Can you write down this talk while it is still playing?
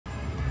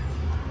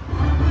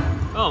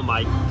Oh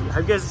my,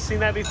 have you guys seen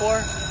that before?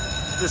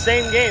 It's the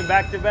same game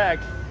back to back.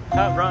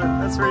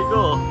 Run, that's pretty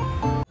cool.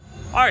 All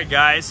right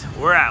guys,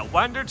 we're at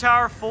Wonder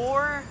Tower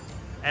 4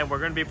 and we're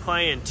gonna be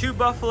playing 2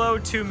 Buffalo,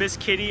 2 Miss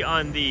Kitty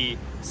on the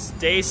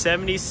Day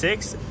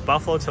 76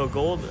 Buffalo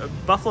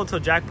till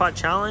Jackpot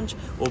Challenge.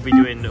 We'll be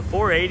doing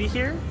 480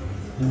 here.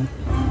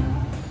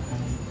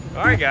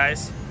 All right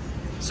guys,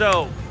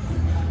 so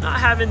not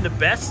having the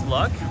best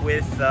luck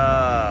with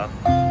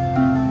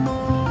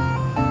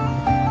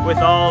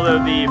all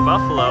of the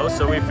Buffalo,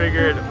 so we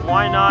figured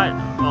why not.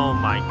 Oh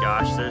my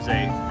gosh, there's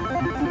a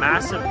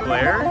massive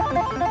glare.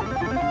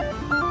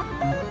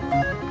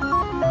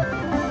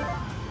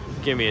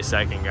 Give me a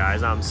second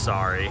guys, I'm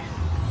sorry.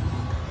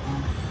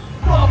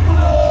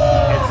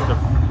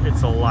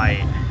 It's a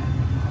light.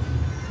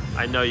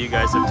 I know you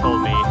guys have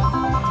told me.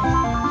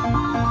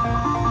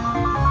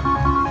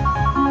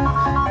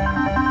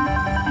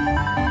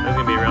 It's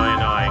gonna be really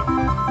annoying.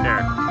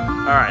 There.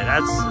 Alright,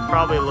 that's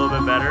probably a little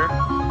bit better.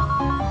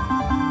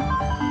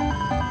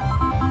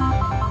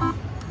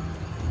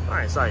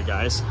 Alright, sorry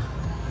guys.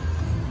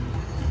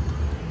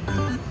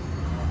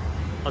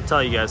 I'll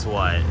tell you guys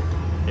what.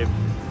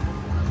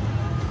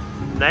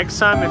 Next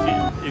time,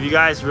 if you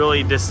guys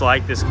really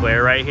dislike this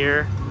glare right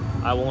here,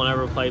 I won't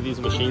ever play these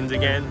machines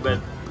again. But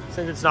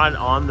since it's not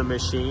on the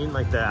machine,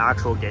 like the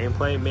actual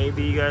gameplay,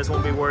 maybe you guys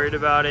won't be worried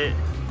about it.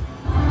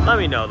 Let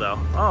me know though.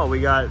 Oh, we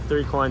got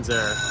 3 coins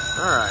there.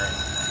 All right.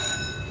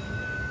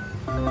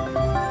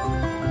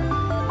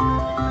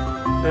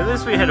 At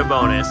least we hit a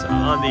bonus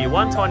on the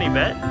 120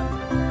 bet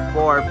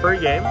for per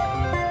game.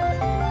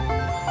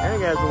 And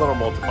it has a little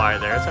multiplier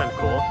there. It's kind of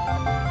cool.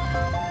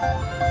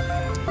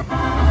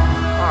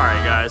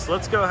 Alright guys,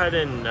 let's go ahead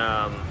and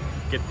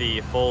get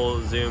the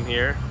full zoom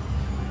here.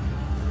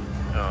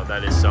 Oh,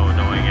 that is so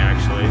annoying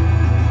actually.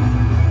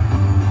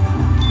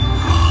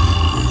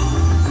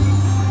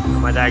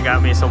 My dad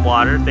got me some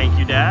water. Thank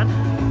you, Dad.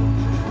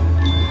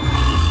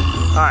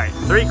 Alright,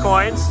 3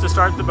 coins to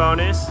start the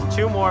bonus.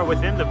 2 more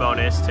within the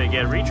bonus to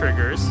get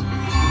re-triggers.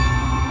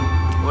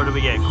 What do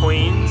we get?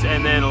 Queens,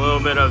 and then a little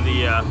bit of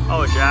the,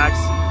 oh, jacks.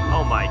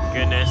 Oh my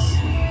goodness.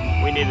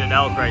 We need an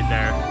elk right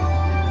there.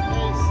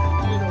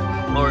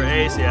 Or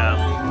ace, yeah.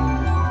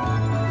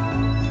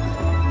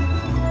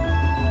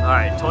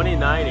 Alright,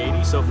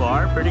 29.80 so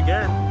far, pretty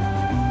good.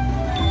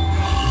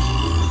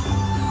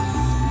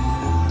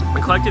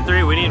 We collected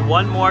 3, we need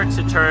 1 more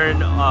to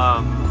turn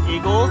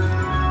eagle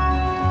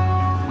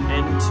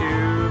into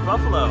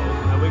buffalo,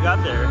 and we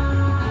got there.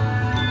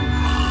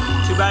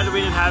 Too bad that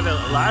we didn't have it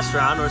last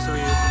round, or so we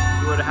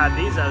would have had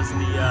these as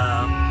the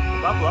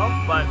buffalo,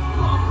 but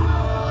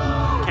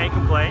can't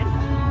complain.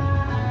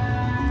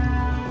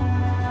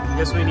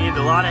 Guess we need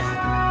a lot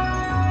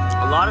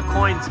of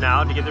coins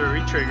now to get the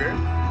re-trigger.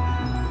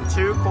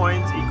 2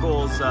 coins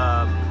equals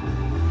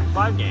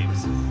 5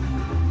 games.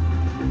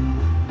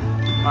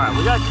 Alright,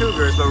 we got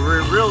cougars, but we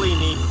really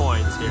need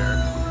coins here.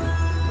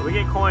 If we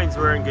get coins,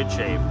 we're in good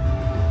shape.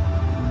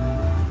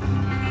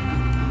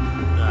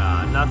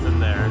 Nothing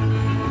there.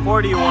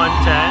 41.10.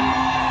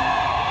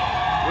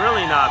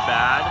 Really not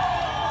bad.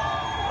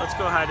 Let's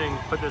go ahead and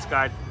put this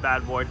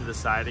bad boy to the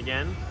side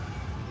again.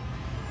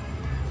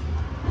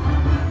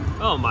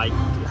 Oh my,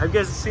 have you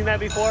guys seen that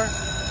before?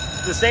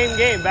 It's the same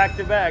game back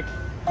to back.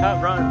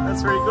 Run,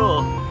 that's pretty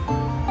cool.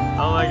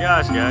 Oh my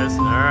gosh, guys.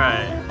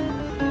 Alright.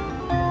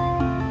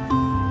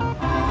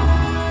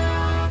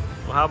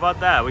 Well, how about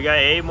that? We got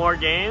 8 more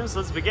games.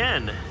 Let's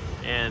begin.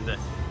 And,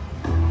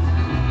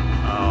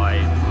 oh,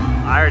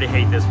 I already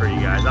hate this for you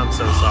guys. I'm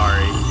so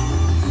sorry.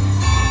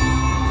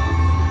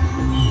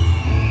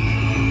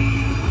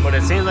 But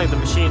it seems like the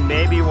machine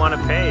maybe want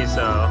to pay,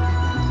 so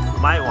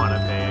might want to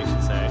pay, I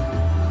should say.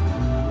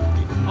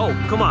 Oh,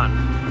 come on.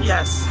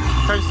 Yes.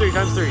 Times 3,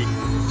 times 3.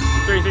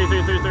 3, 3,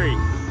 3, 3, 3.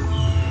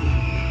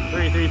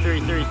 3, 3, 3,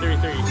 3, 3, 3.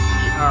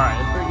 Alright,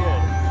 that's pretty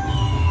good.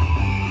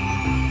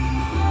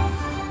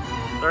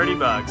 30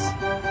 bucks.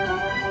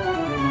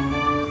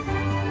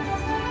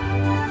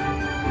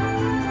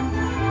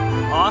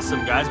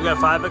 Awesome, guys. We got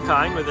 5 of a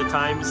kind with a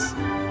times 6.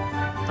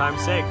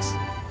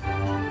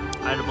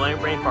 I had a blank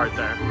brain part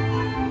there.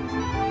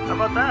 How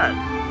about that?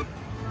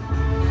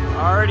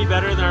 Already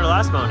better than our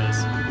last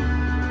bonus.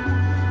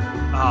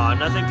 Oh,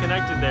 nothing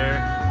connected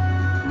there.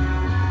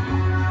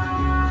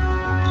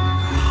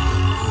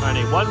 I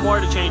need 1 more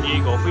to change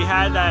eagle. If we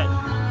had that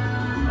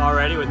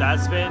already with that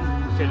spin,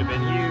 it could have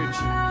been huge.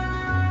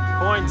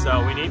 Coins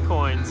though, we need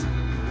coins.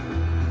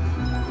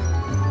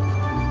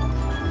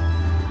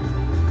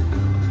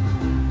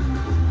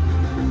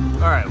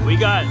 Alright, we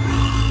got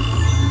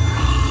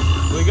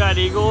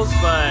eagles,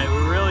 but we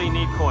really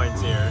need coins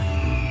here.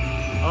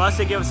 Unless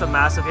they give us a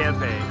massive hand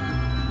pay.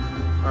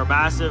 Or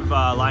massive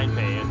line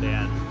pay at the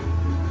end.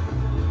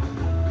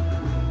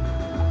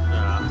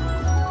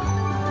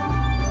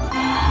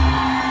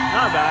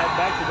 Not bad,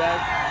 back to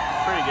back,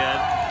 pretty good.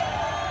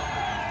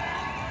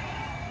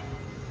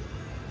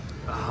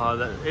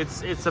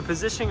 It's a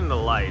positioning in the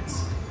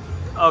lights.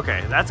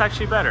 Okay, that's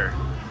actually better.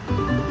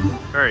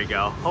 There you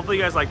go. Hopefully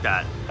you guys like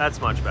that. That's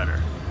much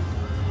better.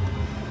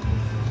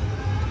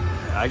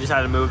 I just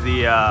had to move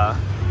the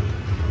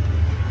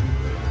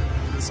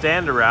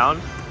stand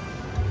around.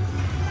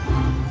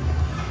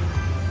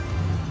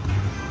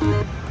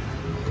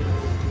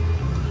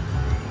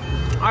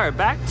 All right,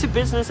 back to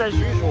business as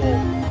usual.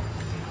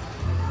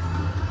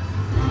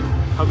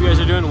 Hope you guys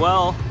are doing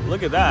well.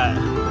 Look at that.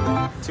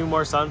 2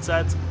 more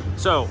sunsets.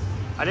 So,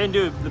 I didn't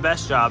do the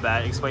best job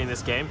at explaining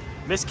this game.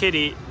 Miss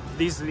Kitty,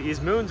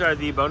 these moons are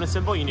the bonus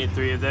symbol. You need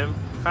 3 of them.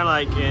 Kind of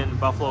like in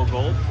Buffalo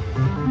Gold.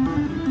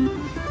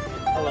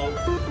 Hello.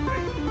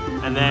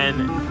 And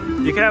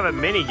then you can have a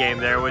mini game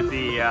there with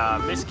the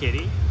Miss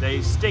Kitty.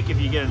 They stick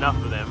if you get enough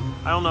of them.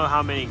 I don't know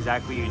how many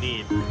exactly you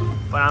need,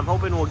 but I'm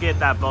hoping we'll get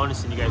that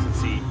bonus and you guys can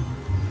see.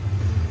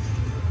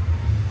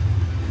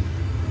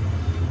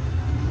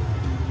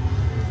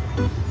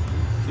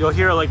 You'll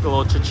hear like the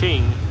little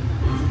cha-ching.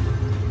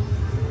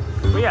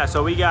 But yeah,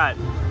 so we got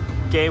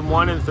game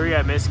 1 and 3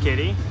 at Miss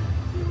Kitty.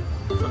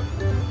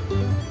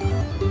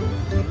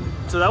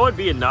 So that would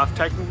be enough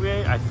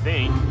technically, I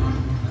think.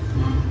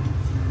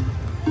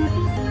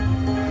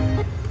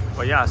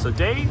 But yeah, so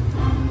day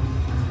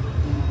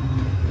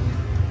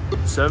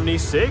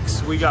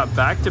 76, we got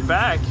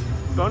back-to-back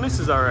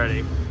bonuses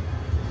already.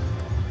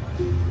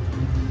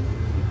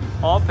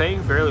 All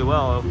paying fairly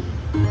well,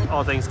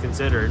 all things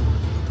considered.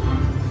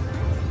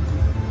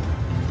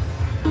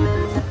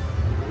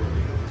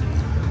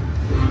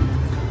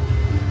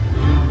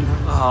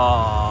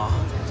 Oh,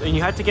 and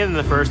you have to get in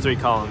the first 3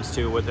 columns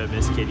too with the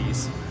Miss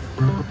Kitties.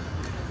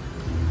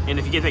 And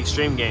if you get the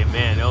extreme game,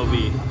 man, it'll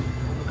be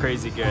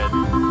crazy good.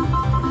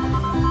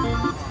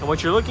 And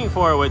what you're looking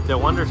for with the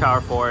Wonder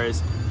Tower 4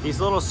 is these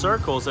little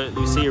circles that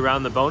you see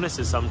around the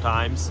bonuses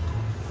sometimes.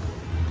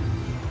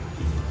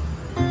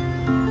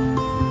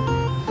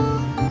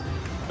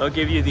 They'll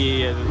give you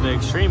the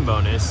extreme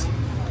bonus.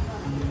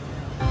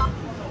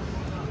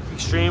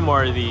 Extreme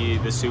or the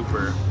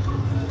super.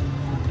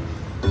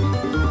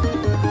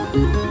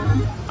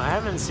 I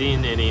haven't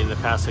seen any in the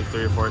past like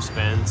 3 or 4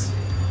 spins.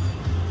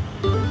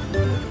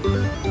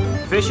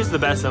 Fish is the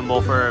best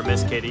symbol for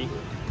Miss Kitty,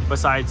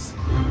 besides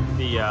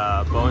the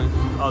bone.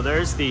 Oh,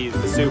 there's the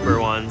super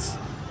ones.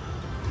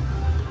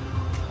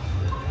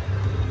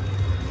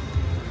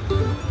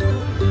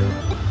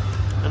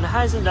 And it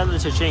hasn't done the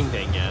cha-ching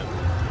thing yet.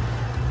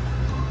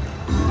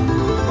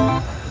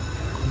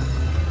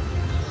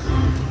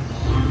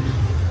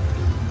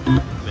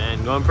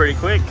 Man, going pretty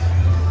quick.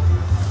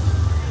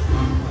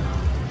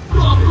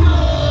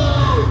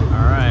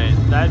 Alright,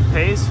 that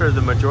pays for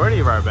the majority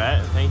of our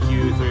bet. Thank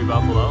you, 3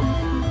 Buffalo.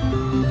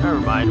 Never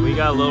mind, we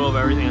got a little of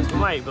everything else. We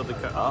might be able to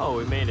cut. Oh,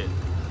 we made it.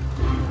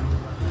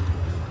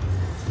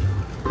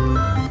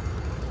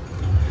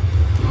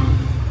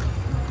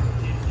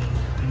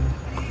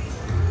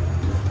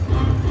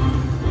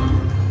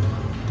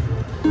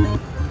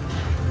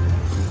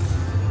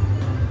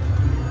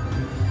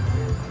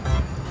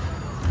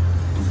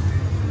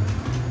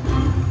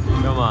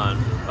 Come on.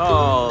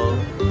 Oh.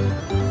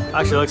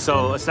 Actually, it looks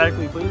so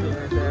aesthetically pleasing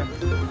right there.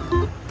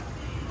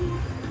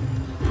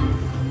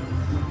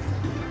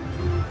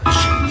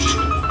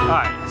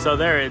 Alright, so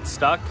there it's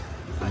stuck.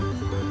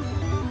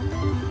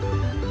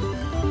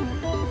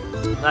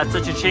 That's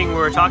the cha-ching we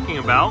were talking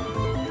about.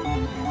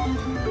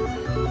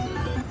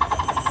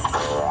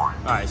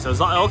 Alright, so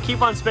it'll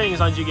keep on spinning as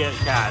long as you get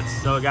cats.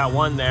 So we got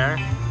 1 there.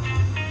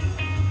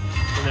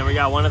 And then we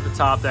got 1 at the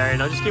top there. And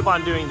it'll just keep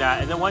on doing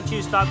that. And then once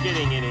you stop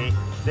getting any,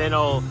 then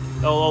it'll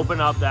open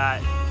up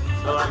that.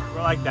 So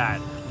like that.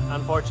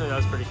 Unfortunately, that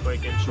was pretty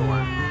quick and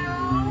short.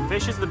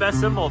 Fish is the best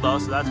symbol though,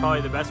 so that's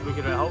probably the best we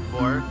could hope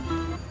for.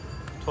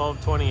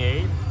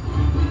 1228.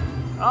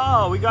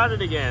 Oh, we got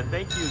it again.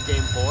 Thank you,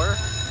 game 4.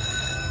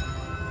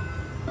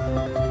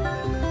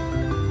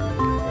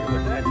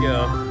 Where'd that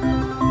go?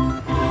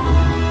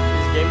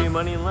 Just gave me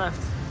money and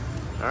left.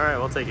 Alright,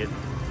 we'll take it.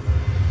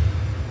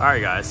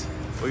 Alright guys,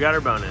 we got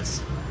our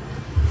bonus.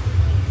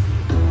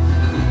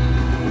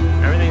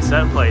 Everything's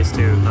set in place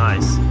too,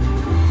 nice.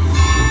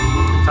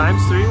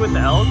 Times 3 with the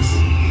Elks.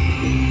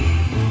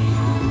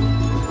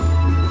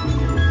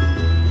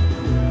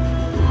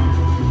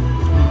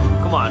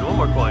 Come on, 1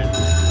 more coin.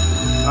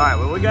 Alright,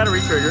 well we got a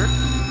retrigger.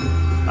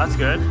 That's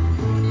good.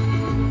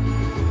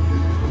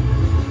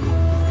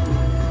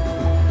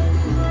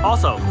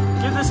 Also,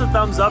 give this a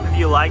thumbs up if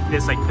you like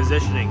this like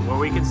positioning where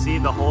we can see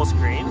the whole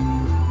screen.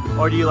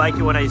 Or do you like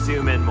it when I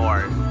zoom in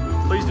more?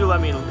 Please do let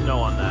me know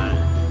on that.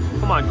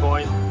 Come on,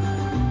 coin.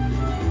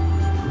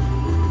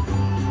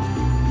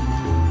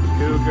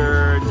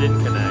 Cougar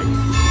didn't connect.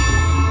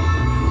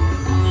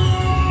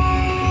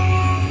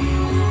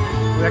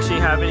 We actually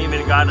haven't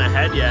even gotten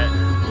ahead yet.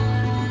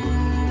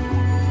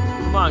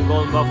 Come on,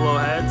 Golden Buffalo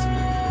heads.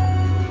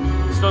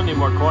 Still need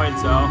more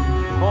coins though.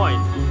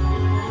 Coin.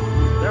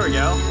 There we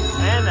go.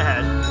 And the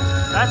head.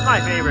 That's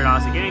my favorite,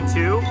 honestly. Getting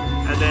 2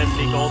 and then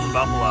the Golden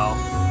Buffalo.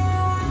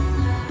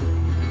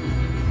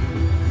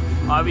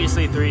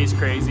 Obviously 3 is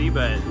crazy,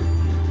 but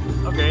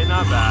okay,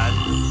 not bad.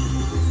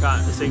 Got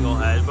a single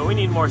head, but we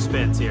need more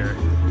spins here.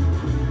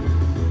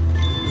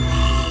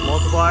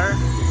 Multiplier.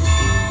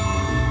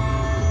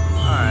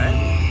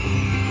 Alright.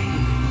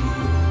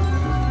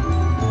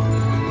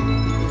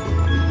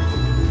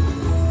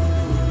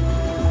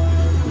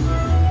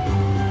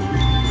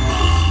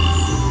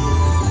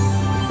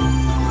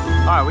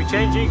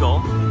 change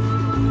eagle.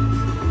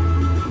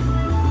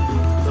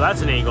 So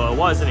that's an eagle. It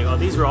was an eagle.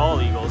 These were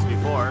all eagles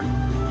before.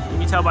 You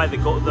can tell by the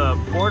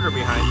border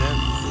behind it.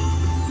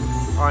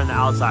 Or on the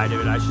outside of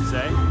it, I should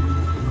say.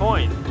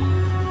 Coin.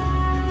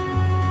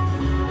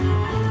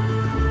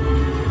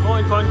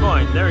 Coin, coin,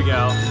 coin. There we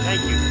go.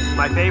 Thank you.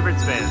 My favorite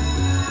spin.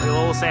 Like a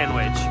little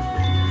sandwich.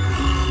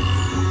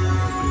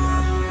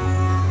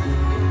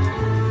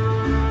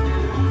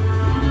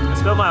 I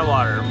spilled my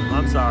water.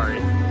 I'm sorry.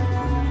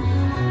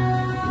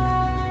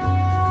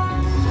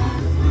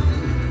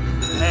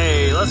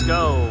 Hey, let's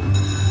go.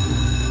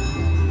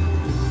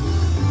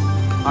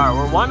 Alright,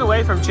 we're one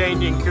away from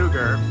changing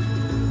Cougar.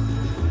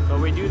 So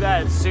if we do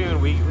that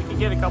soon, we can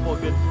get a couple of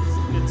good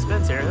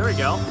spins here. There we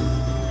go.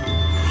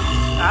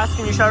 Ask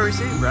and you shall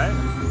receive, right?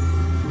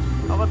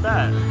 How about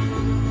that?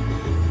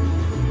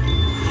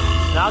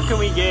 Now can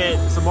we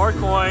get some more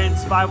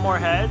coins, 5 more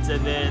heads,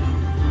 and then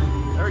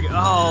there we go.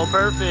 Oh,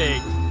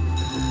 perfect.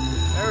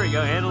 There we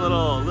go, and a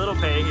little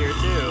pay here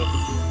too.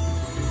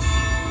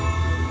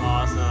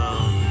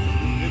 Awesome.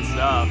 Good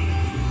stuff.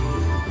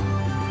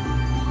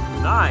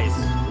 Nice.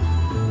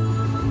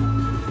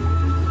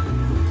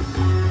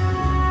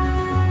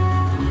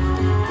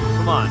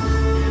 Come on.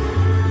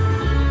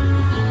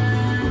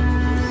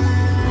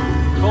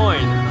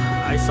 Coin.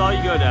 I saw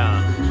you go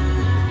down.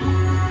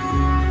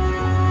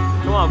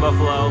 Come on,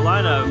 Buffalo.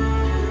 Line up.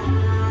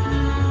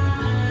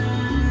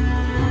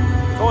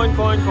 Coin,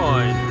 coin,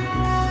 coin.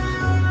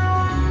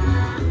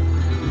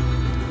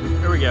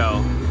 Here we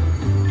go.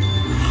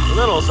 A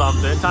little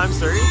something. Times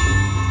 3.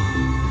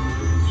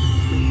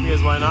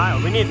 Because why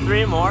not? We need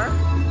 3 more.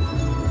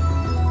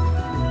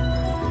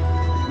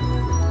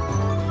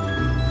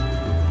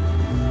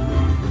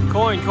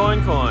 Coin,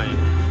 coin, coin.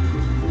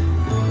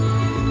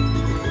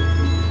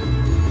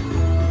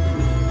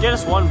 Get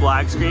us 1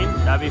 black screen.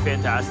 That'd be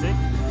fantastic.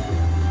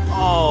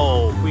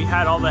 Oh, we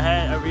had all the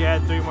head. We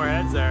had 3 more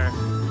heads there.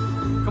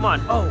 Come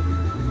on. Oh,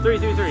 3,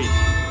 3, 3.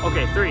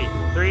 Okay, 3.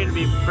 3 would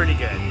be pretty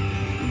good.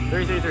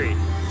 3, 3, 3.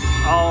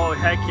 Oh,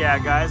 heck yeah,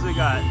 guys. We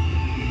got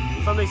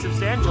something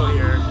substantial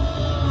here.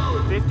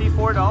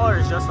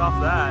 $54 just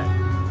off that.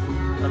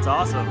 That's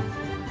awesome.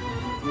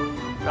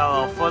 Got a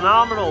little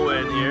phenomenal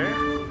win here.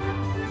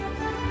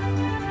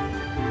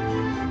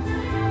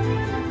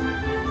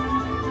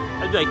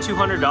 That'd be like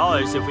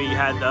 $200 if we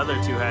had the other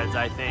 2 heads,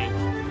 I think.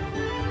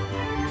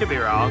 Could be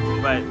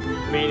wrong, but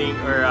meaning,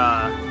 or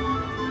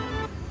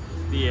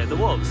the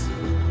wolves.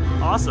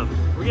 Awesome.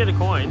 We get a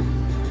coin.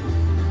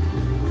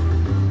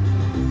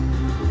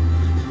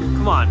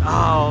 Come on.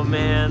 Oh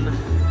man.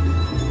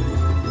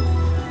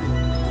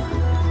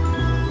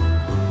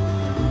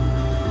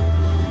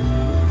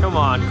 Come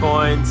on,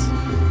 coins.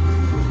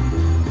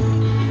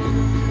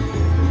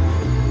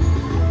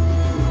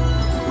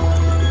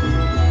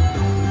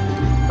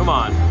 Come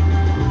on.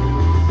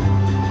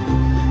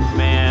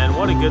 Man,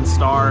 what a good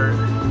start.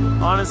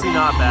 Honestly,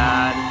 not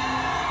bad.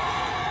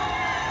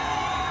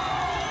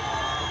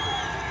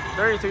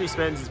 33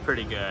 spins is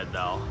pretty good,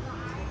 though.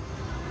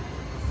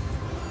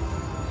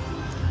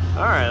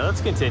 Alright,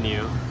 let's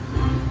continue.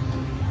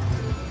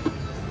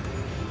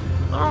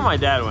 I don't know if my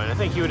dad went. I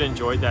think he would have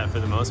enjoyed that for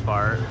the most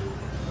part.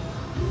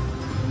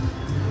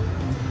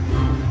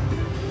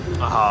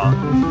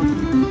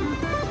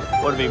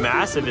 What would be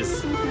massive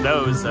is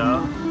those,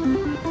 though.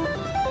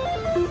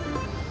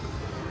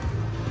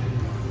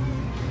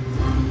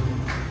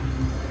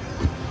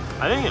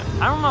 I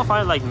don't know if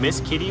I like Miss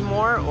Kitty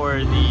more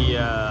or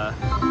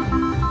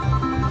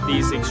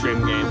these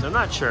extreme games. I'm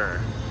not sure.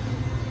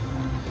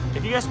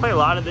 If you guys play a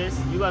lot of this,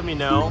 you let me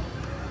know.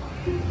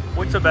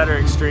 What's a better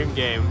extreme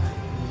game?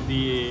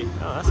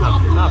 Oh, that's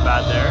not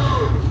bad there.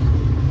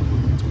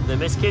 The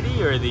Miss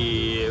Kitty or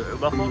the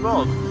Buffalo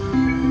Gold?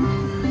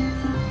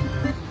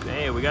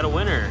 Hey, we got a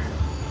winner.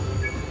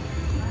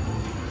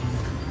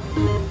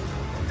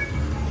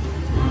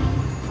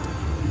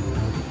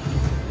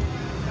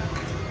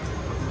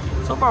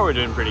 So far we're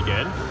doing pretty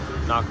good,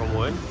 knock on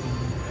wood.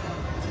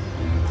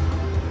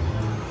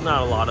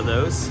 Not a lot of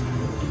those.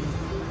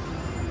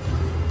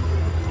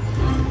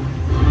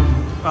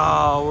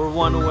 Oh, we're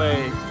 1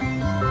 away.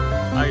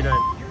 How you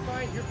doing?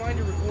 You're fine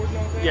to recording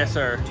all that? Yes,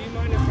 sir. Do you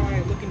mind if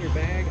I look in your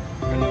bag?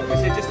 I know,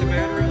 is it just a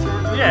matter of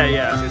time? Yeah,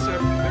 yeah. It's just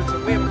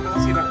we have a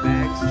policy about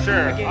bags.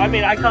 Sure. I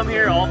mean, I come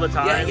here all the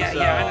time. Yeah, so.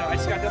 I know. I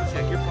just got to double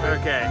check. You're fine.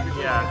 Okay,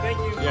 yeah. Thank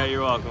you. Yeah,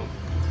 you're welcome.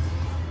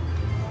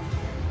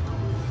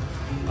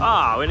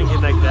 Ah, we didn't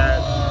connect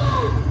that.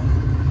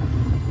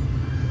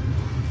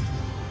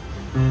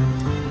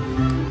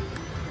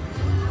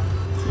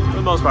 For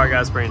the most part,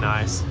 guys, pretty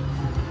nice.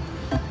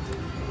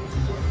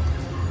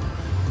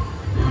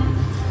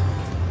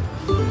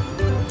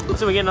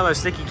 So we get another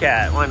sticky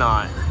cat. Why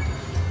not?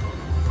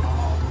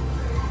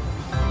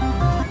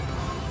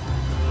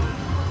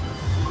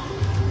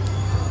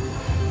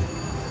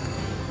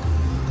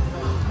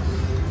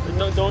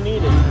 Don't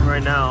need it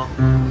right now.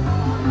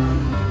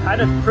 Had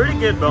a pretty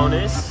good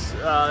bonus,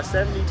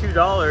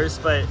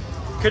 $72, but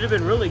could have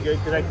been really good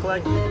because I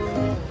collected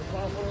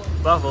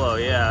Buffalo,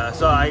 yeah.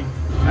 So I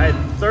had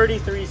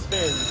 33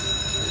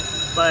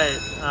 spins. but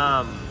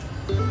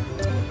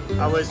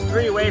I was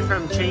 3 away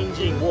from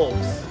changing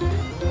wolves.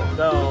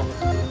 So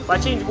if I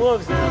change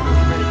wolves, then it was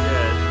pretty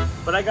good.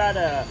 But I got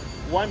a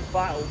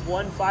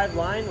 1-5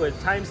 line with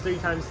 ×3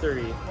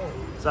 ×3.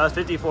 So that was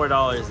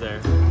 $54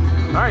 there.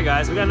 All right,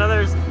 guys, we got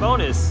another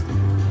bonus.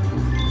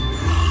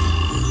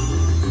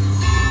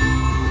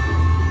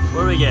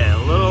 What do we get? A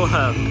little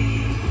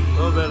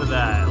bit of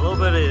that, a little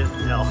bit of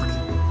elk.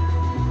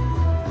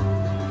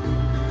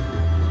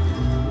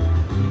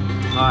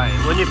 All right,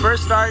 when you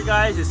first start,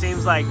 guys, it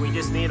seems like we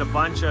just need a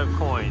bunch of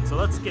coins. So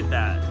let's get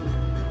that.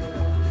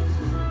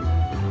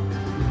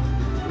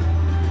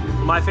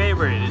 My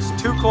favorite is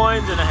 2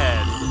 coins and a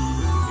head.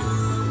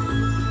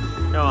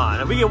 Come on,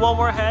 if we get 1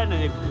 more head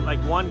and like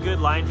 1 good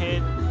line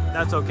hit,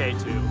 that's okay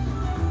too.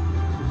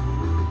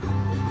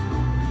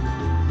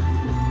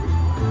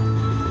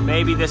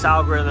 Maybe this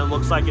algorithm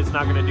looks like it's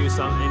not gonna do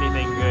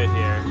anything good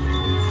here.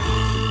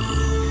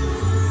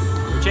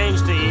 We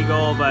changed to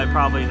eagle, but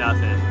probably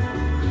nothing.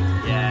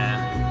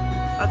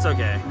 Yeah, that's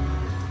okay.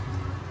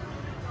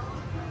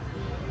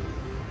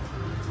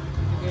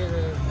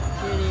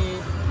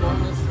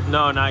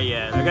 No, not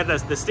yet. I got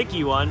the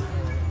sticky one,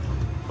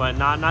 but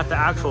not the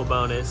actual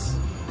bonus.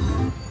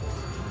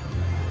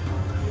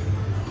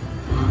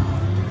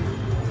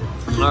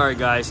 All right,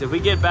 guys. If we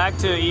get back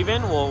to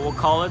even, we'll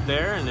call it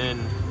there, and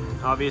then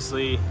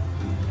obviously,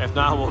 if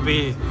not, we'll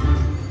be.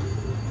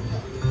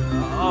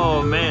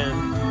 Oh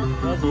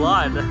man, that's a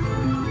lot.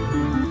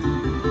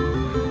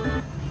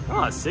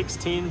 Oh,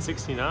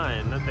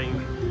 16.69. That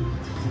thing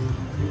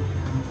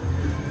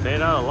paid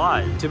out a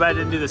lot. Too bad I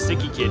didn't do the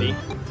sticky kitty.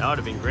 That would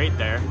have been great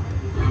there.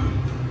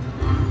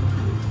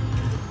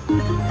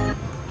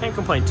 Can't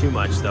complain too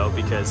much though,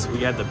 because we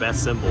had the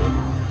best symbol,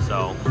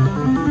 so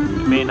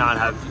it may not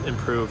have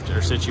improved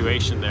our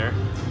situation there.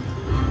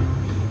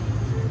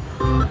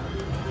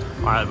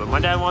 All right, but my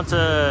dad wants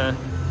a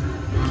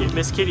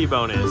Miss Kitty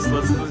bonus.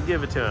 Let's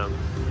give it to him.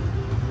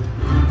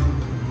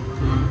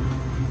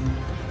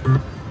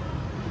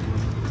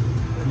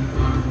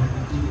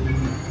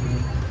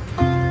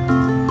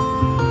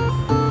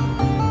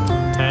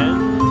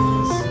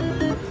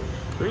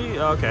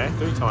 Okay,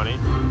 320.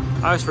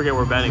 I always forget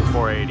we're betting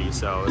 480,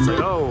 so it's like,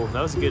 oh,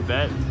 that was a good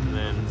bet, and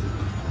then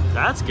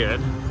that's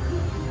good.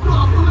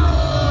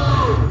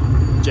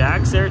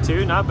 Jacks there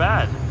too, not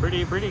bad.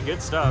 Pretty good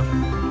stuff.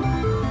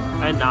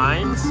 And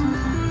 9s.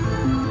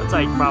 That's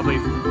like probably,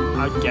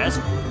 I'd guess,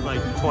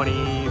 like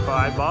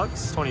 25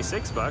 bucks,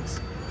 26 bucks.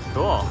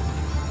 Cool.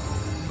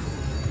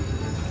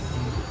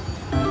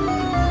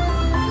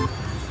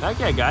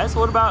 Okay, guys,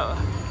 how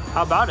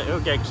about it?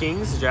 Okay,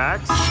 kings,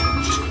 jacks.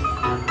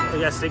 We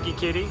got sticky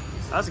kitty.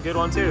 That's a good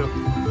one too.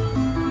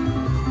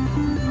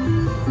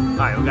 All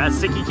right, we got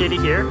sticky kitty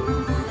here.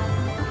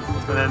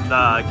 And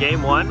then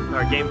game 1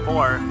 or game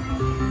 4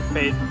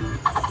 paid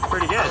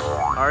pretty good.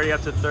 Already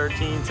up to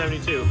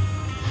 13.72.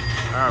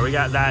 All right, we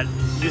got that.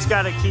 You just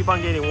got to keep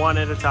on getting 1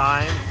 at a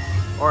time,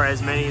 or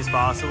as many as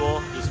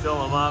possible. Just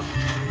fill them up.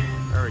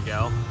 There we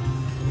go.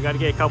 We got to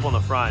get a couple in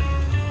the front.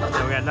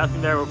 So we got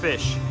nothing there with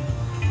fish.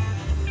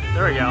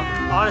 There we go.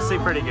 Honestly,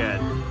 pretty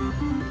good.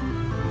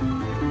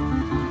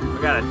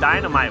 We got a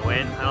dynamite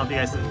win. I don't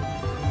think I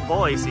can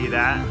fully see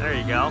that. There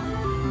you go.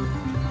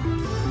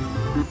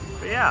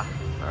 But yeah,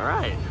 all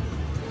right.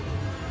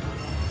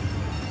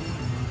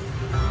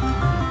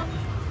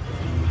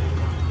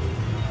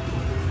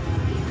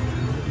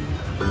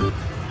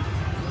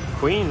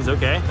 Queens,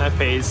 okay. That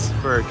pays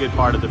for a good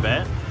part of the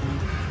bet.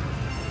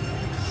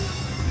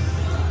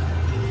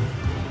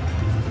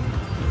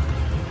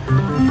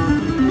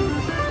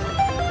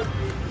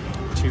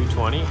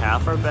 $220,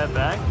 half our bet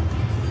back.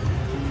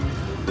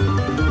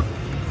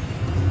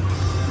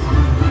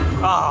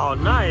 Oh,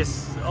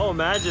 nice. Oh,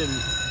 imagine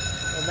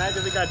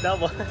we got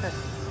double.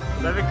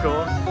 That'd be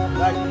cool.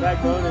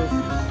 Back bonus.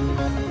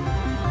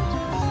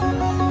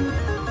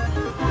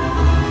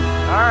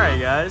 All right,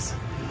 guys.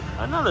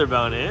 Another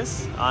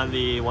bonus on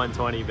the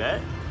 120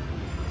 bet.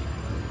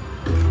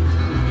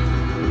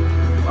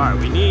 All right,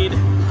 we need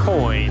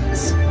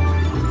coins.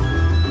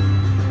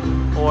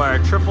 Or a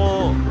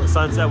triple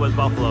sunset with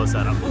buffalo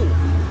setup. Ooh,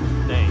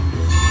 dang.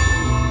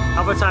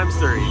 How about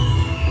 ×3?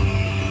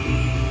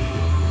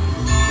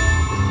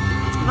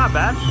 Not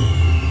bad.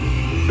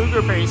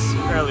 Cougar pays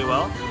fairly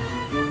well.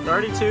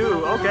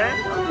 32, okay.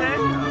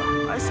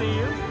 I see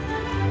you.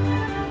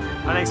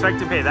 I didn't expect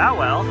to pay that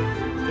well,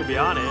 to be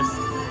honest.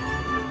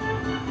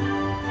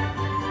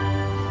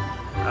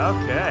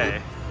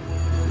 Okay.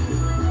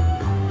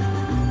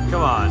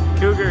 Come on,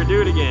 Cougar,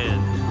 do it again.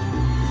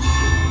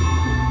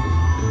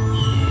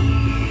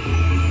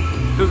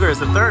 Cougar is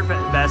the 3rd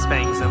best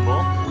paying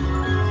symbol.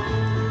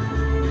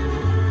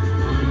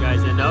 You guys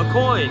didn't know?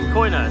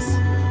 Coin us.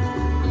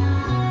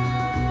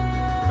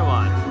 Come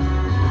on.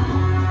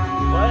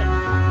 What?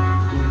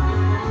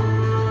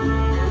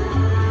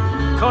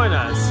 Coin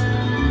us.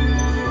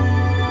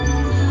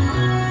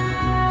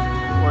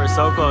 We're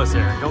so close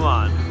here. Come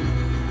on.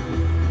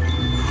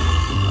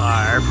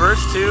 Alright, our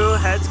first 2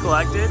 heads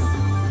collected.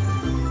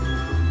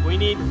 We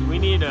need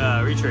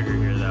a retrigger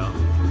here though.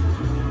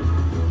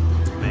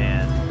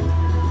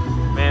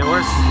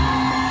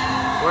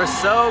 We're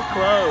so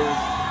close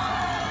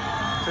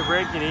to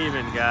breaking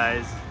even,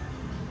 guys.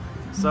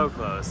 So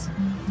close.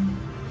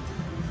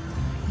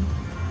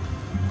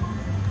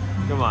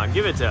 Come on,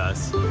 give it to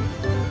us.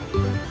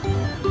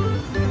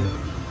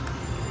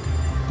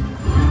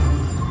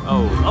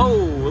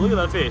 Oh, look at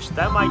that fish.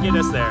 That might get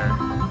us there.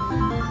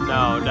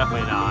 No,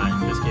 definitely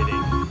not. Just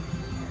kidding.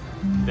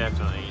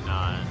 Definitely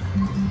not.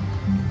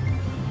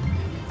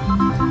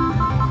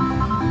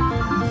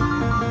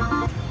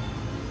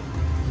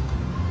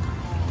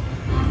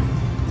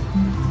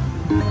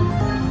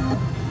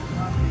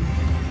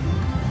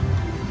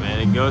 Man,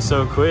 it goes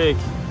so quick.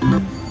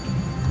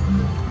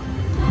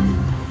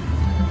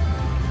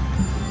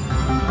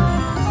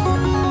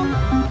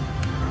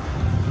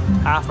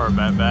 Half our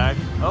bet back.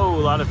 Oh,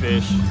 a lot of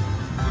fish.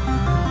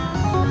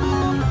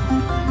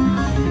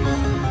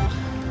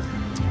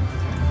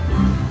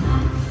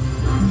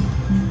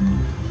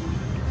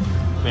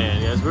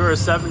 Man, guys, we were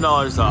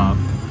 $7 off.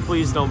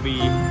 Please don't be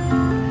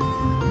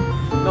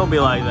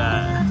like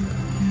that.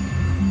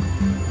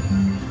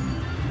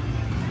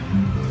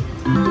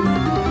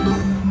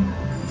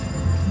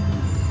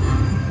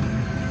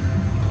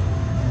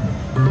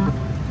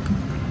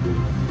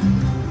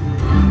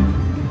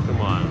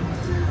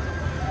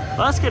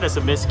 Let's get us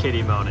a Miss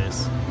Kitty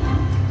bonus.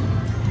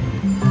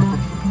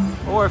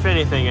 Or if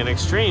anything, an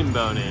extreme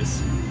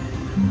bonus.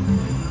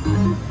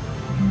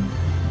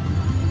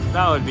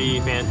 That would be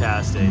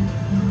fantastic.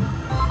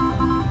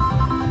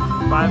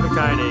 5 of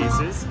kind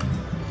aces.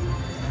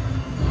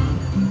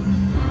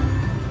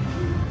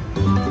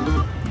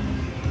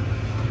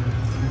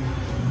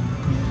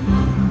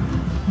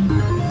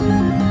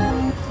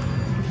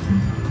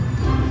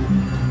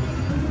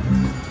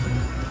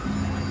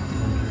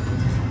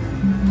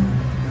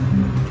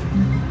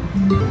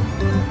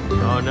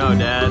 Oh no,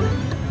 Dad.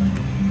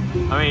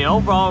 I mean,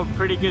 overall,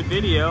 pretty good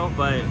video,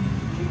 but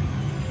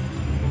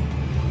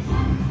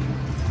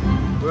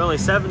we're only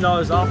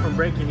 $7 off from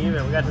breaking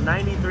even. We got to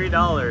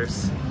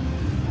 $93.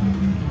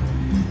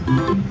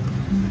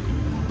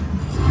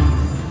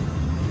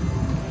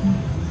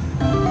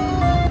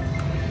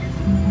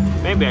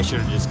 Maybe I should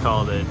have just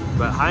called it,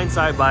 but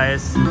hindsight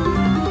bias,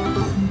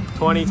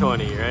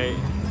 2020, right?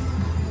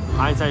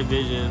 Hindsight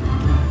vision.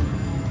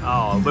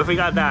 Oh, but if we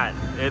got that,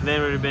 then it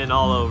would have been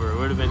all over. It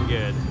would have been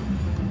good.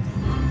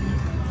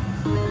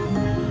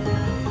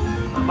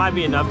 That might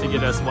be enough to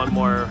get us one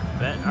more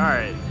bet. All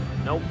right.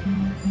 Nope.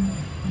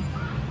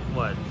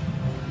 What?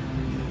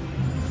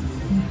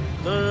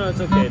 No,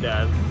 it's okay,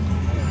 Dad.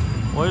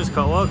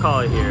 We'll call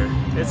it here.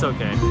 It's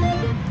okay.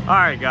 All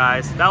right,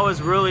 guys. That was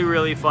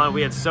really fun.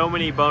 We had so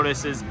many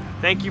bonuses.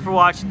 Thank you for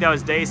watching. That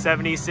was day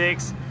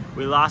 76.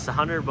 We lost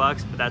 $100,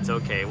 but that's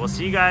okay. We'll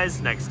see you guys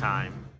next time.